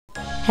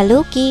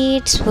Hello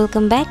kids,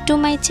 welcome back to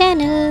my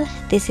channel.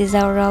 This is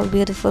our all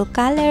beautiful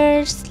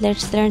colors.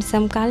 Let's learn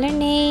some color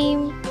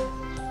name.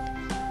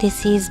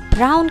 This is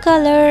brown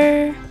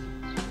color,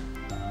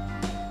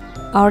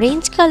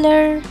 orange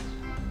color,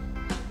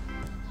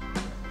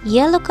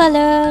 yellow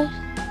color,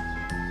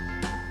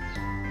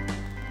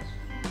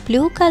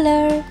 blue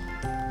color,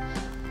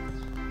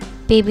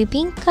 baby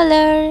pink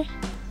color,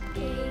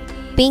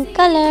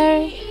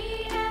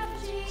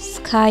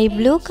 sky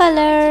blue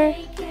color,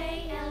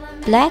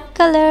 black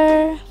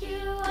color,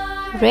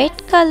 red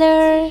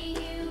color,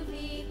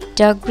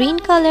 dark green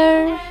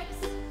color,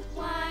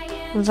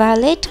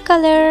 violet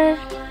color,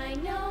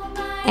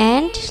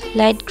 and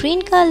light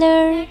green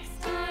color.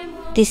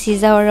 This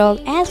is our all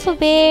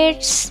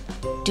alphabets.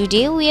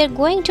 Today we are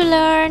going to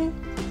learn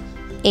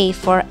A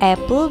for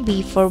apple,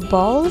 B for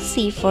ball,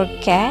 C for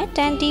cat,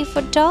 and D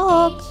for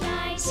dog.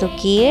 So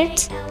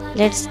kids,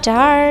 let's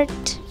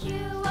start.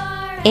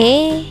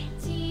 A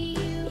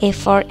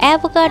for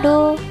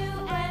avocado.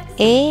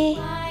 A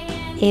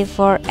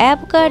for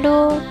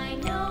avocado.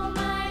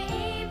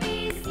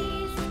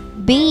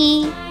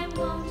 B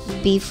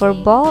for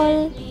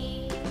ball.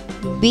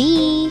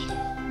 B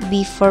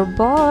for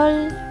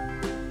ball.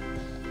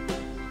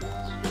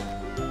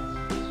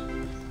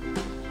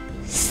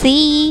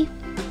 C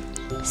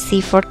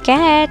for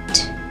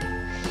cat.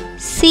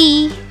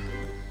 C.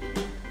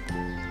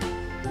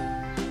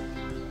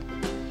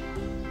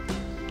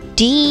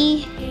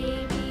 D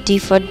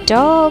for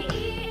dog.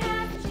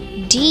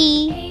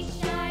 D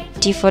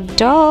for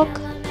dog.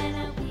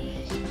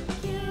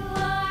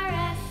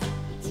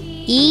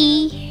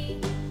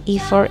 E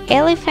for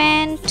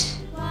elephant.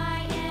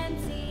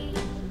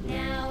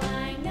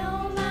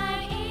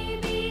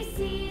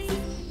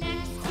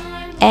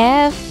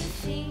 F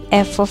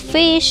for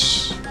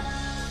fish.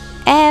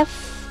 F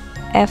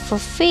for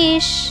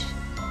fish.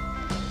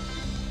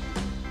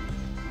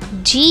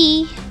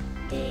 G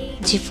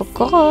for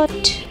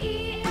goat.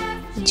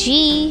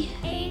 G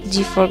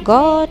for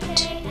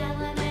goat.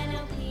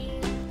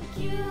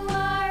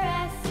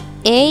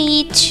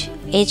 H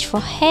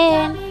for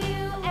hen.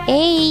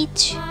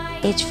 H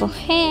for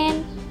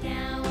hen.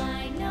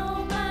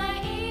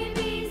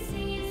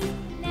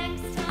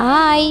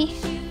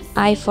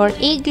 I for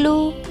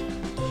igloo.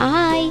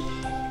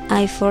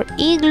 I for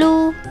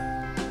igloo.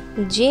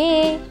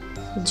 J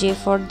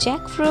for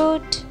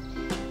jackfruit.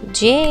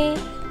 J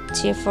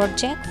for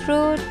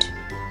jackfruit.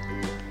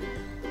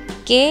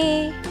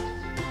 K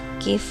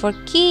for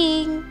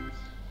king.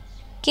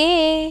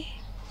 K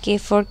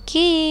for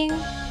king.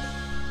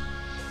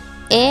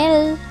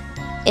 L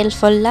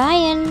for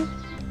lion.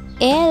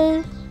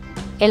 L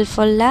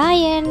for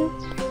lion.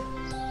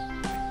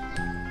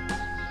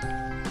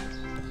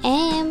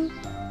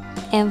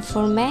 M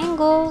for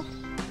mango.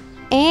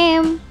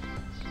 M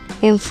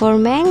for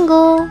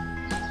mango.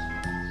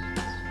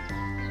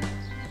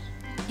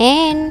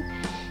 N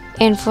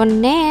for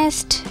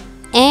nest.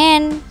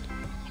 N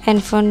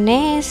for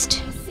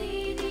nest.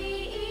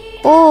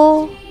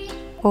 O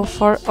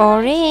for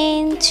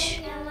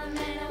orange.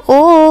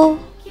 O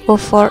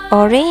for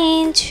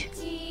orange.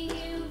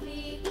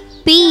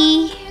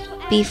 P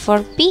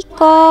for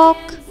peacock.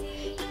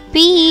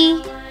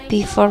 P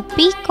for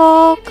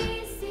peacock.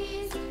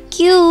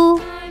 Q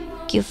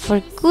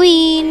for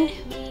queen.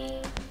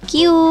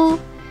 Q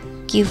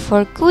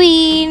for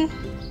queen.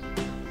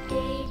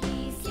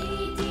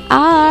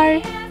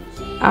 R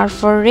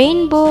for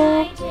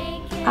rainbow.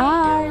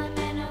 R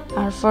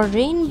for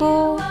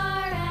rainbow.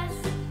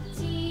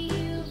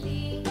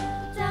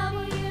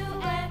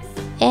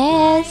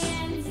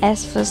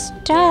 S for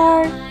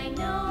star.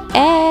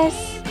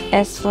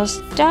 S for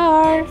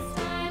star.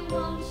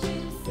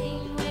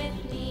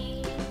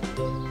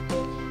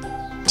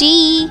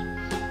 T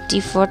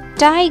for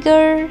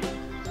tiger.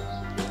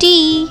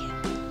 T.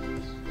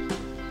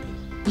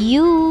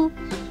 U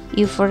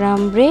for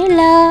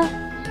umbrella.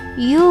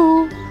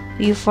 U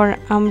for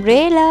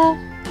umbrella.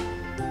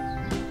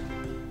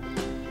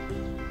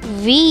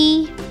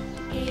 V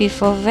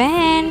for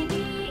van.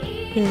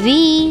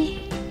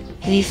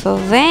 V for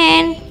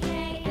van.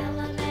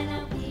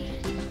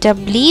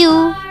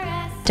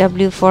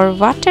 W for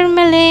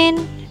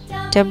watermelon.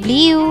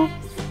 W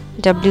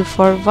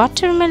for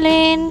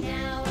watermelon.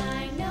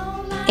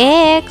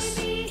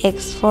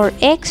 X for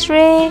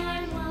X-ray.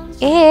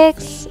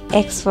 X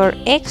for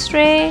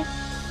X-ray.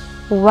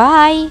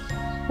 Y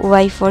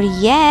for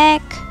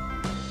yak.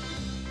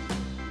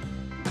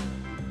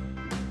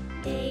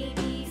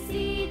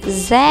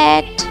 Z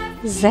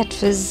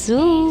for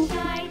zoo.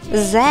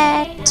 Z.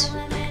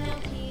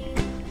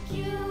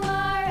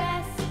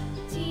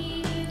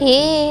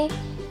 A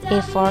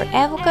for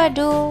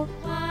avocado.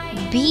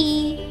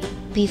 B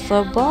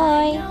for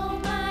boy.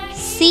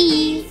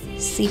 C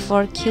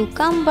for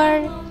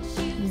cucumber.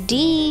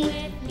 D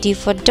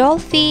for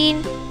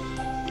dolphin.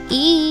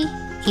 E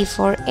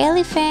for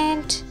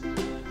elephant.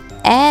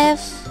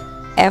 F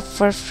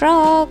for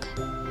frog.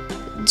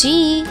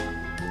 G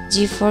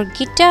for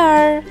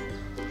guitar.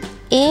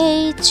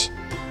 H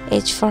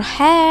for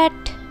hat.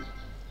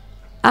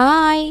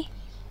 I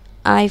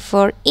I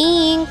for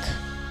ink.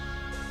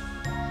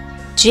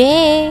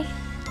 J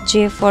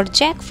for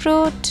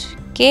jackfruit.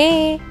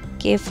 K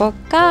for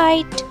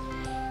kite.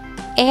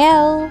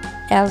 L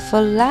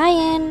for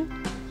lion.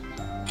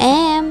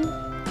 M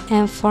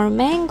for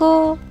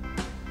mango.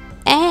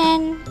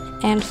 N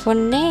for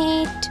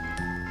net.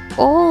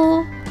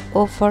 O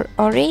for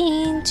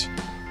orange.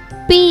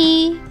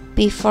 P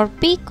for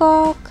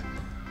peacock.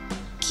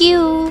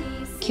 Q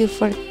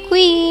for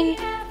queen.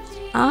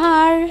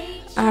 R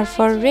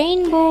for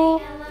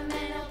rainbow.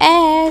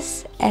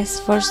 S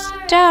for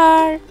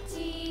star.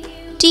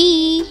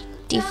 T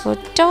for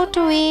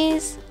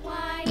tortoise.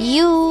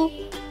 U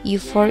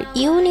for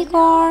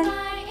unicorn.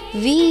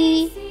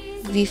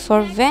 V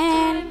for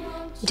van.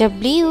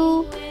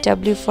 W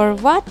for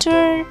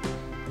water.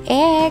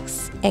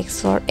 X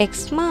for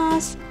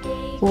Xmas.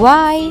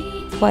 Y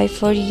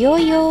for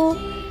yo-yo.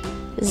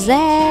 Z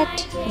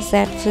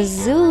for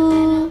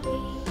zoo.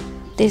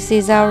 This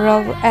is our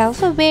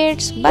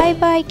alphabets. Bye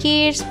bye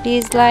kids.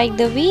 Please like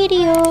the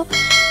video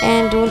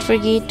and don't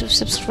forget to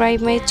subscribe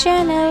my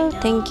channel.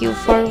 Thank you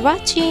for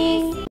watching.